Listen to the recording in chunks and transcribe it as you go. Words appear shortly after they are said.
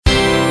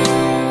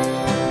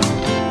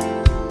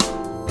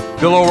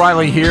Bill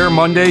O'Reilly here,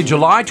 Monday,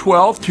 July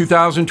 12th,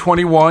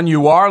 2021.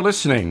 You are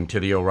listening to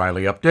the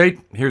O'Reilly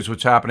Update. Here's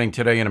what's happening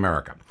today in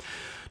America.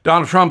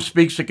 Donald Trump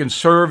speaks to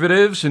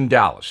conservatives in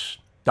Dallas.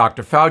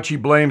 Dr.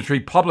 Fauci blames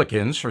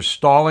Republicans for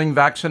stalling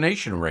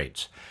vaccination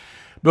rates.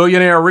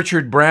 Billionaire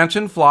Richard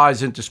Branson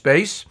flies into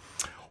space.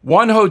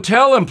 One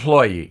hotel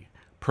employee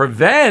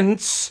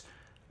prevents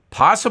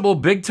possible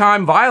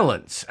big-time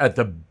violence at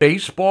the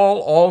baseball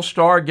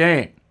all-star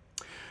game.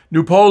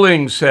 New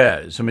polling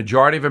says a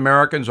majority of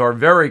Americans are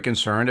very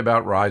concerned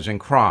about rising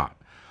crime.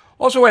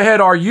 Also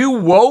ahead, are you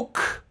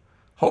woke?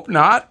 Hope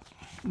not.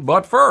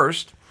 But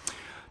first,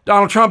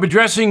 Donald Trump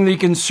addressing the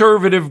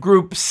conservative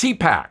group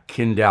CPAC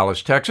in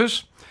Dallas,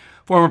 Texas.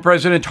 Former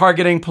president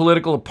targeting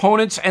political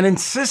opponents and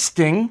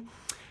insisting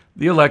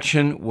the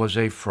election was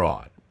a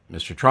fraud.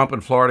 Mr. Trump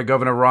and Florida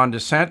Governor Ron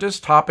DeSantis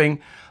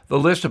topping the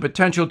list of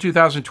potential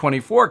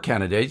 2024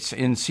 candidates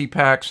in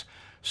CPAC's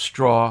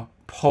straw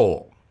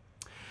poll.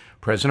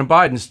 President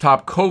Biden's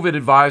top COVID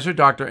advisor,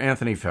 Dr.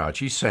 Anthony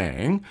Fauci,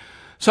 saying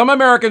some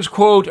Americans,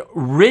 quote,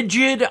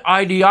 rigid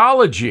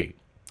ideology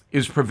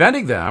is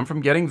preventing them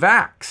from getting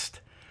vaxxed.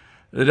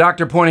 The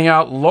doctor pointing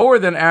out lower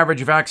than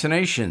average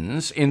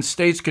vaccinations in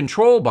states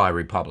controlled by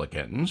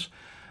Republicans,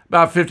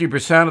 about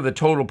 50% of the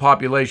total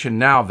population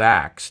now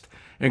vaxxed,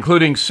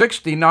 including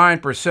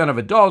 69% of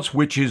adults,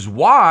 which is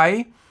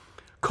why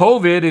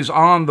COVID is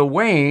on the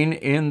wane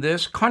in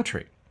this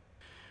country.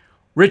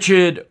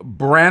 Richard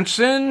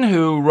Branson,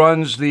 who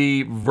runs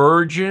the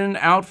Virgin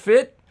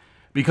outfit,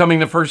 becoming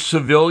the first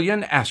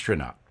civilian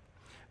astronaut.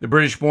 The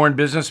British-born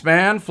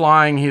businessman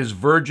flying his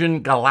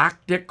Virgin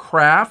Galactic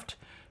craft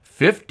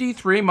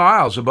 53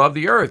 miles above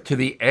the Earth to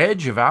the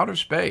edge of outer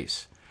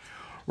space.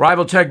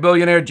 Rival tech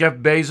billionaire Jeff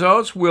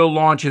Bezos will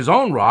launch his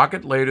own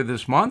rocket later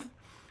this month.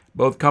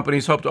 Both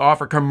companies hope to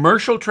offer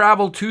commercial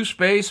travel to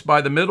space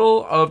by the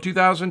middle of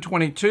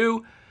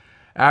 2022.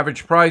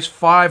 Average price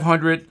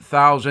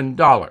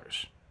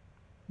 $500,000.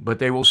 But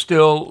they will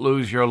still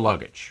lose your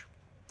luggage.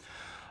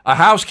 A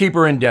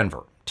housekeeper in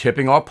Denver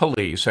tipping off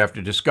police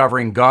after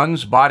discovering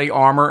guns, body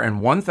armor, and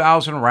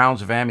 1,000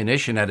 rounds of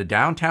ammunition at a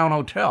downtown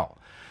hotel.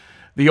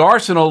 The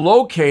arsenal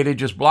located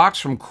just blocks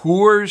from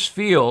Coors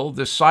Field,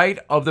 the site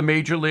of the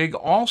Major League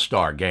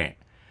All-Star game.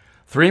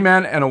 3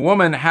 men and a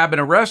woman have been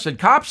arrested.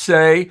 Cops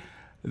say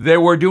they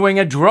were doing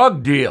a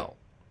drug deal.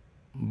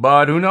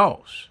 But who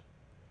knows?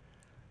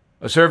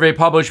 A survey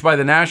published by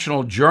the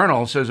National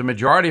Journal says a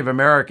majority of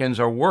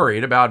Americans are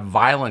worried about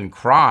violent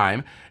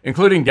crime,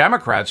 including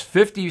Democrats.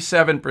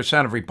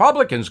 57% of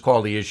Republicans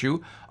call the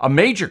issue a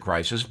major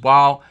crisis,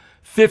 while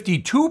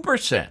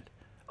 52%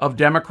 of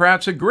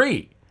Democrats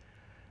agree.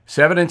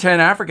 7 in 10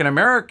 African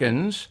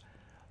Americans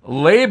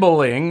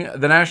labeling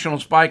the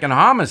national spike in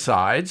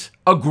homicides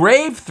a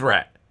grave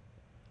threat.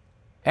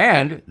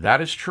 And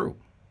that is true.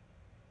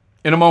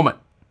 In a moment,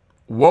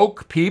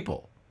 woke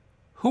people.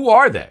 Who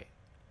are they?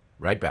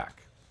 Right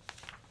back.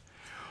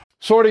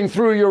 Sorting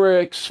through your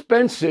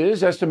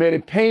expenses,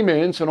 estimated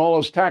payments, and all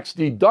those tax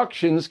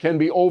deductions can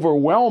be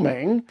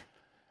overwhelming.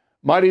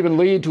 Might even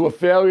lead to a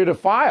failure to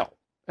file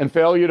and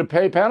failure to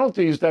pay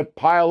penalties that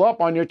pile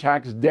up on your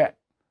tax debt.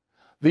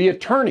 The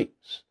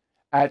attorneys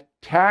at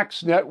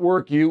Tax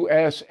Network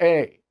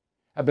USA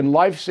have been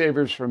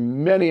lifesavers for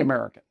many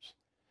Americans.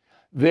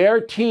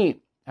 Their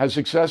team has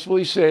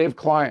successfully saved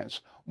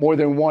clients more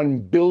than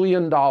 $1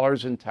 billion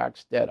in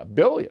tax debt. $1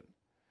 billion.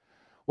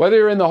 Whether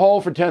you're in the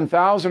hole for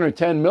 $10,000 or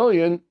 $10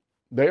 million,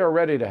 they are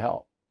ready to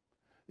help.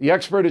 The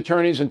expert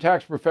attorneys and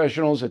tax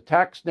professionals at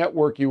Tax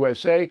Network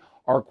USA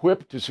are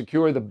equipped to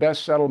secure the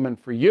best settlement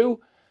for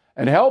you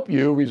and help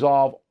you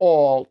resolve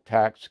all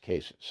tax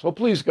cases. So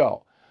please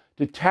go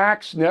to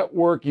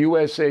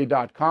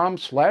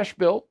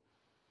taxnetworkusa.com/bill,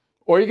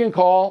 or you can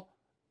call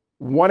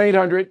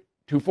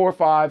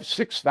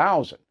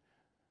 1-800-245-6000.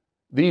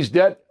 These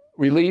debt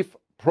relief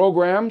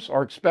programs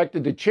are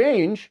expected to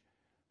change,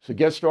 so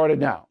get started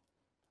now.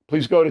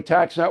 Please go to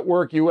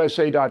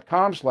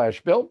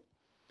taxnetworkusa.com/bill,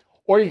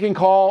 or you can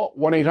call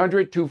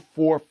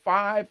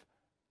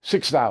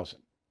 1-800-245-6000.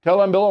 Tell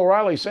them Bill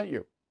O'Reilly sent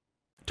you.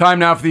 Time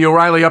now for the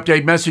O'Reilly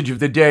Update message of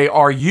the day.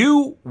 Are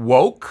you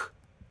woke?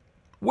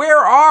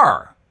 Where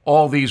are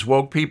all these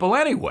woke people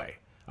anyway?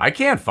 I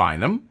can't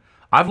find them.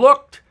 I've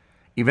looked,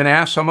 even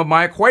asked some of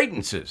my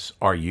acquaintances.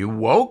 Are you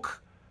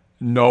woke?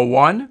 No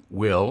one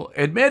will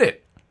admit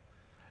it.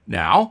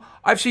 Now,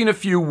 I've seen a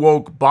few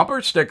woke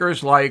bumper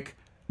stickers like,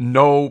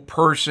 "No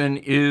person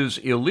is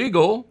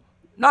illegal."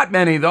 Not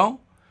many, though.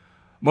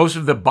 Most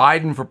of the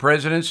Biden for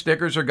president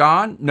stickers are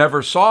gone.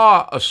 Never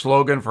saw a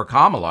slogan for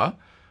Kamala,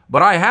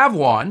 but I have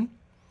one.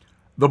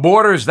 "The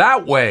border's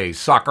that way,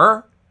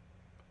 sucker."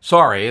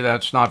 Sorry,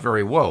 that's not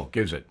very woke,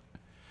 is it?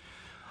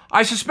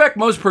 I suspect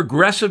most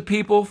progressive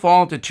people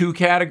fall into 2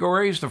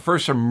 categories. The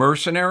first are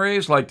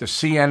mercenaries, like the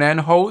CNN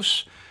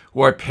hosts, who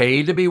are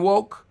paid to be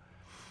woke.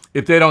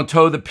 If they don't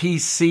toe the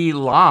PC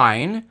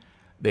line,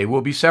 they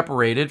will be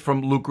separated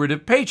from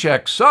lucrative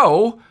paychecks.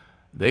 So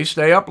they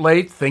stay up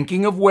late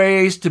thinking of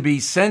ways to be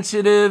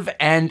sensitive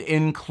and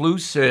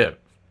inclusive.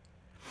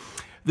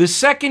 The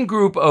second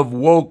group of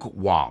woke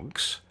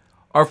wonks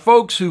are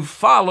folks who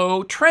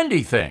follow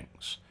trendy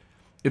things.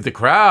 If the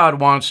crowd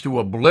wants to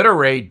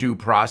obliterate due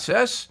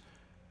process,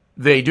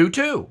 they do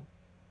too,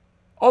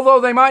 although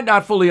they might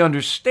not fully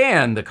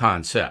understand the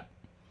concept.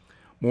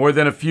 More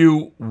than a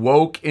few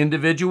woke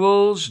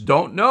individuals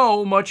don't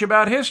know much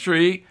about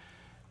history,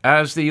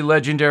 as the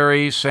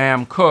legendary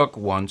Sam Cooke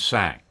once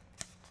sang.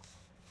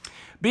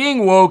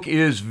 Being woke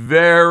is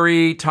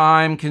very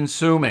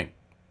time-consuming.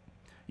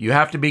 You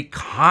have to be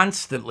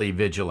constantly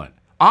vigilant,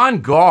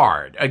 on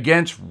guard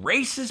against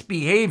racist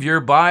behavior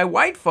by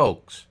white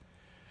folks.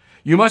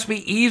 You must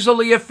be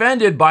easily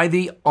offended by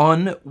the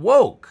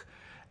unwoke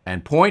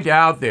and point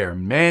out their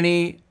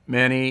many,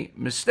 many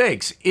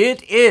mistakes.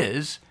 It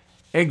is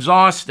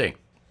exhausting.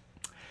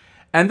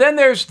 And then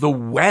there's the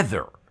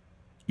weather.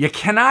 You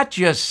cannot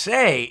just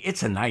say,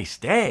 it's a nice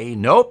day.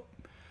 Nope.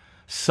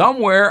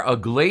 Somewhere a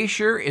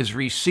glacier is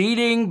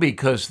receding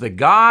because the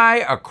guy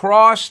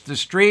across the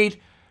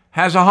street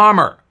has a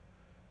Hummer.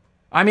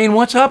 I mean,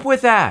 what's up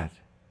with that?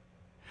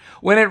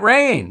 When it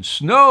rains,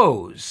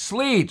 snows,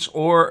 sleets,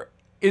 or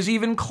is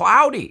even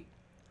cloudy,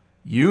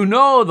 you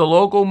know the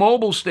local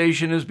mobile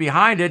station is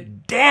behind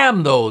it.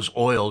 Damn those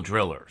oil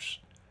drillers.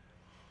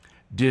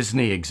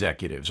 Disney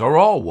executives are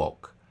all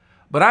woke,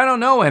 but I don't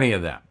know any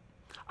of them.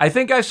 I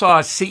think I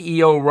saw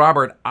CEO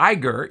Robert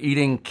Iger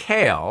eating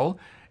kale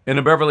in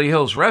a Beverly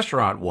Hills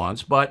restaurant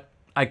once, but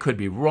I could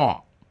be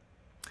wrong.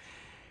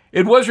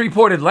 It was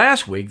reported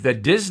last week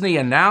that Disney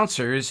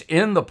announcers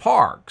in the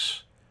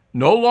parks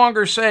no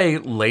longer say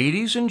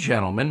ladies and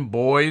gentlemen,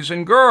 boys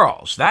and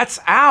girls. That's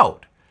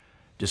out,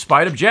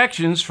 despite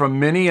objections from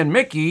Minnie and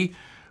Mickey,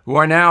 who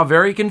are now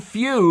very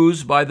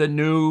confused by the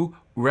new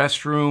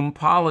restroom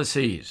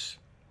policies.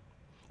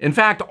 In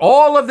fact,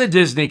 all of the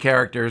Disney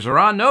characters are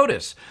on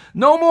notice.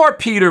 No more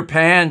Peter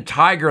Pan,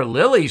 Tiger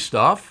Lily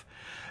stuff.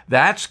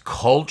 That's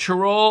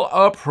cultural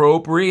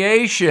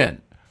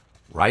appropriation.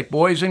 Right,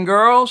 boys and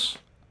girls?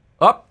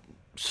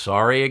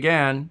 Sorry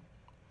again.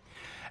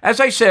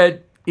 As I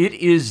said, it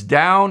is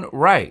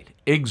downright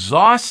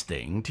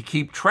exhausting to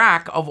keep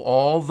track of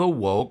all the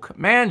woke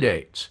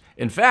mandates.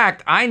 In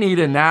fact, I need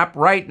a nap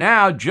right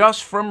now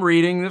just from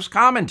reading this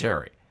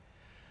commentary.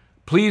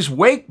 Please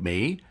wake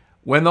me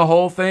when the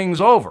whole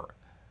thing's over.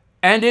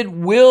 And it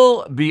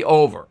will be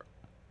over,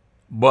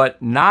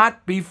 but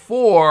not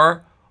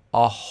before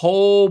a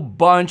whole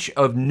bunch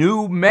of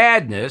new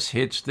madness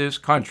hits this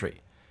country.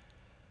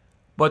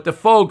 But the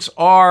folks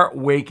are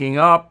waking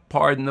up,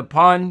 pardon the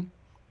pun,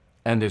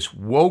 and this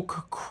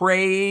woke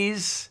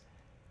craze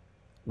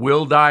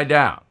will die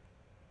down.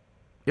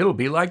 It'll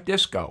be like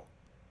disco.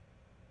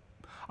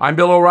 I'm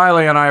Bill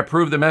O'Reilly, and I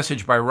approve the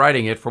message by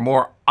writing it. For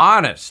more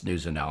honest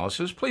news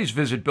analysis, please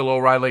visit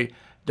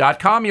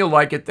BillO'Reilly.com. You'll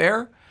like it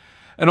there.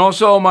 And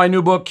also my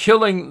new book,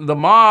 Killing the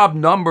Mob,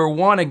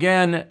 #1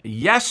 again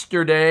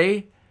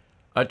yesterday,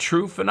 a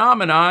true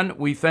phenomenon.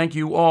 We thank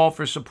you all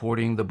for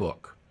supporting the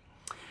book.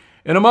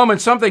 In a moment,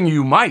 something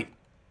you might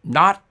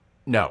not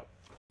know.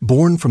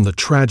 Born from the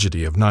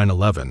tragedy of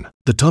 9/11,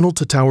 the Tunnel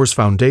to Towers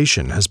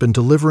Foundation has been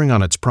delivering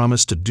on its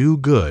promise to do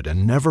good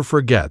and never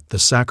forget the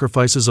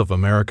sacrifices of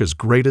America's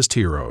greatest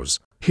heroes.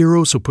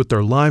 Heroes who put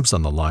their lives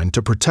on the line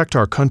to protect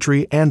our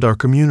country and our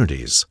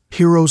communities.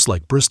 Heroes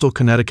like Bristol,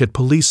 Connecticut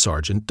Police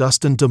Sergeant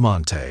Dustin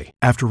DeMonte.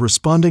 After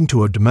responding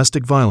to a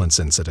domestic violence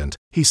incident,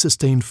 he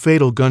sustained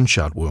fatal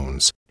gunshot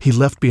wounds. He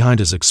left behind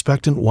his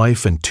expectant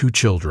wife and 2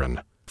 children.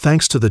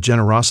 Thanks to the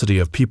generosity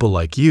of people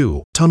like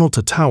you, Tunnel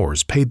to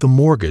Towers paid the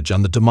mortgage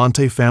on the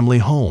DeMonte family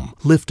home,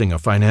 lifting a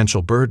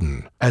financial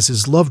burden. As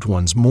his loved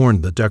ones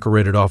mourned the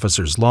decorated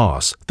officer's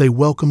loss, they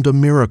welcomed a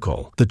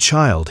miracle, the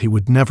child he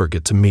would never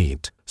get to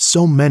meet.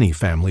 So many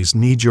families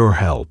need your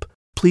help.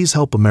 Please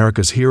help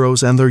America's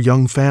heroes and their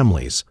young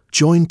families.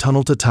 Join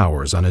Tunnel to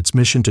Towers on its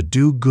mission to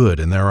do good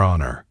in their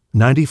honor.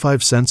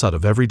 95 cents out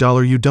of every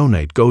dollar you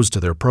donate goes to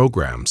their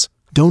programs.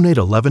 Donate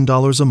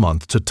 $11 a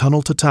month to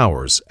Tunnel to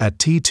Towers at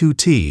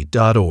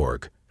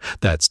T2T.org.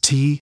 That's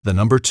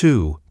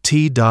T2T.org.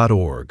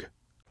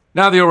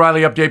 Now the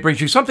O'Reilly Update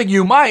brings you something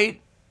you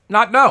might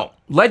not know.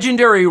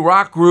 Legendary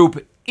rock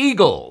group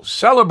Eagles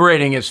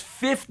celebrating its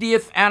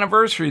 50th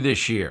anniversary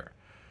this year.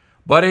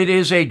 But it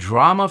is a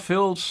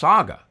drama-filled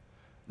saga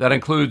that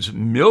includes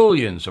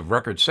millions of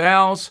record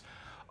sales,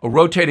 a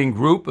rotating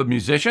group of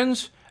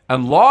musicians,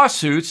 and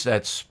lawsuits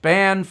that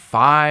span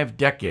 5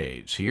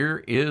 decades.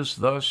 Here is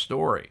the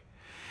story.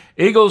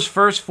 Eagles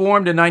first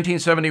formed in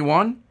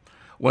 1971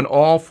 when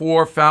all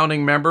 4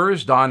 founding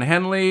members, Don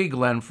Henley,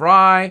 Glenn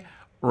Frey,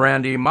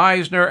 Randy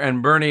Meisner,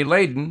 and Bernie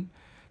Leadon,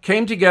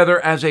 came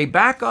together as a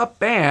backup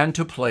band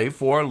to play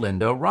for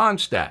Linda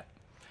Ronstadt.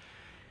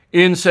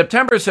 In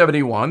September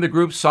 71, the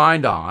group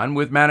signed on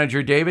with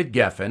manager David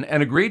Geffen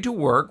and agreed to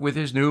work with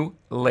his new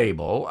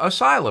label,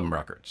 Asylum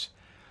Records.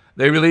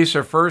 They released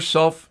their first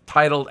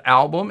self-titled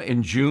album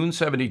in June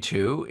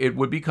 72. It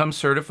would become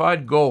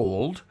certified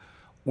gold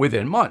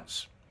within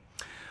months.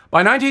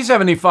 By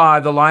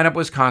 1975, the lineup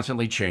was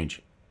constantly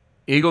changing.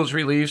 Eagles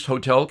released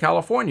Hotel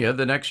California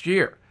the next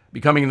year,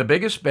 becoming the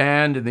biggest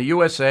band in the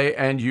USA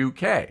and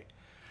UK.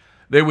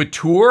 They would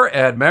tour,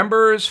 add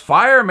members,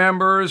 fire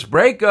members,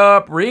 break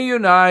up,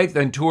 reunite,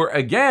 then tour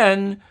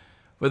again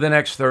for the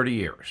next 30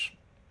 years.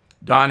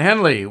 Don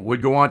Henley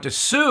would go on to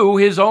sue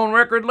his own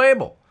record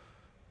label,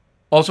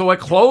 also a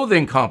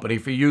clothing company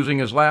for using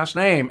his last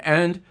name,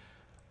 and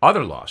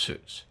other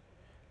lawsuits.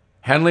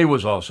 Henley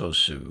was also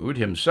sued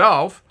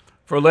himself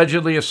for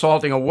allegedly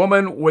assaulting a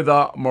woman with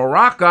a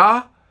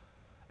maraca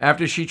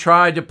after she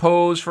tried to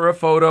pose for a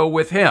photo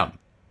with him.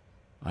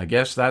 I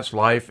guess that's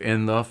life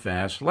in the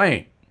fast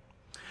lane.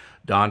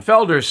 Don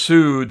Felder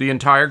sued the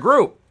entire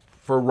group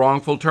for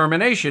wrongful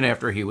termination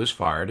after he was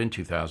fired in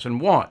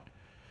 2001.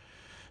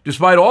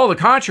 Despite all the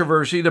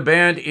controversy, the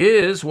band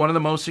is one of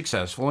the most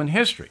successful in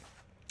history.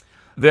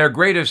 Their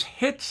greatest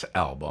hits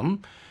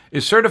album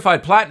is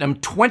certified platinum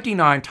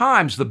 29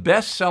 times, the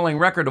best-selling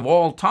record of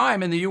all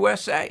time in the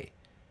USA.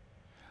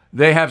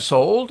 They have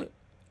sold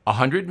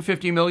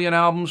 150 million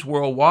albums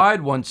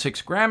worldwide, won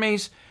 6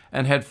 Grammys,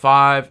 and had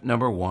 5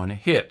 number 1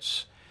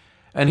 hits.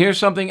 And here's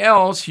something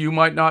else you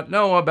might not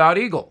know about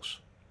Eagles.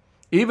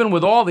 Even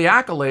with all the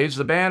accolades,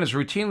 the band is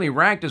routinely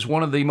ranked as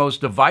one of the most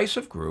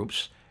divisive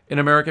groups in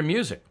American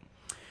music.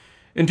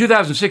 In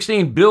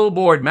 2016,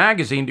 Billboard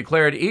magazine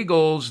declared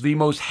Eagles the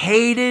most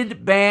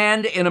hated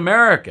band in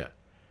America.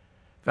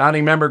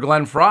 Founding member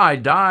Glenn Frey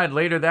died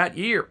later that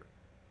year.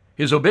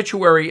 His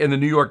obituary in the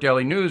New York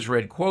Daily News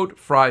read, quote,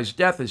 "Frey's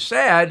death is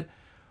sad,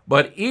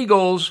 but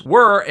Eagles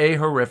were a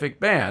horrific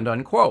band,"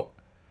 unquote.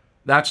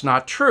 That's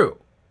not true.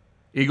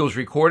 Eagles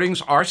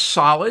recordings are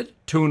solid,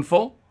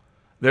 tuneful.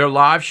 Their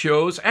live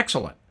shows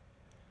excellent.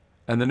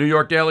 And the New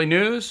York Daily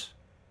News?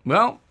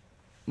 Well,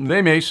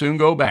 they may soon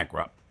go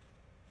bankrupt.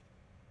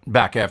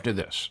 Back after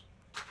this.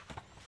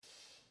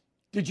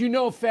 Did you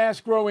know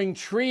Fast Growing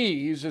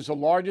Trees is the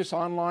largest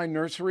online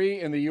nursery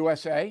in the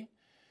USA?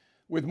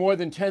 With more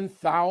than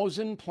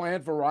 10,000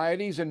 plant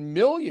varieties and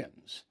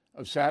millions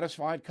of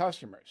satisfied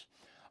customers.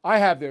 I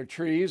have their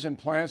trees and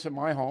plants at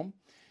my home,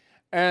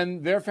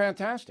 and they're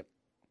fantastic.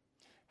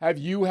 Have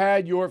you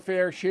had your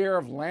fair share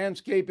of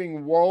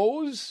landscaping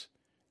woes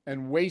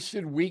and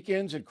wasted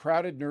weekends at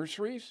crowded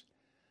nurseries?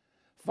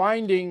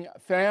 Finding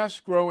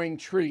fast-growing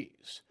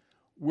trees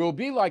will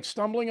be like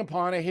stumbling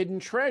upon a hidden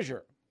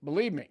treasure,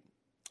 believe me.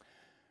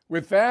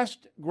 With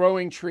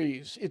fast-growing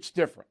trees, it's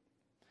different.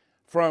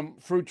 From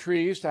fruit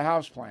trees to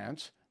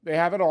houseplants, they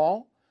have it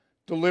all,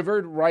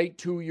 delivered right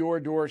to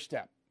your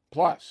doorstep.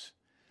 Plus,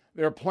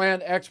 their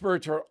plant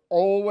experts are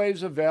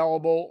always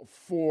available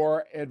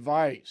for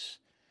advice.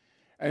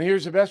 And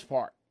here's the best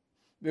part.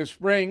 This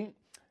spring,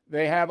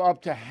 they have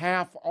up to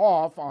half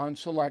off on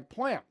select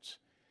plants.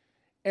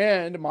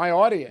 And my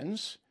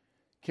audience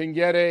can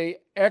get an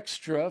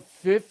extra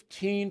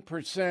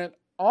 15%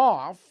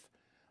 off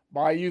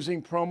by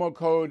using promo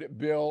code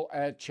BILL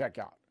at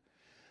checkout.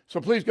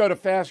 So please go to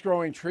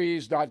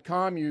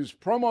fastgrowingtrees.com, use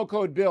promo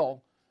code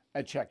BILL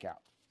at checkout.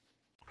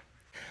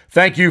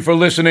 Thank you for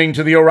listening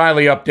to the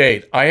O'Reilly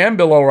Update. I am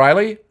Bill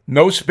O'Reilly.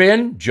 No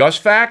spin, just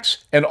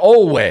facts, and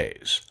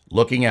always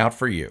looking out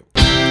for you.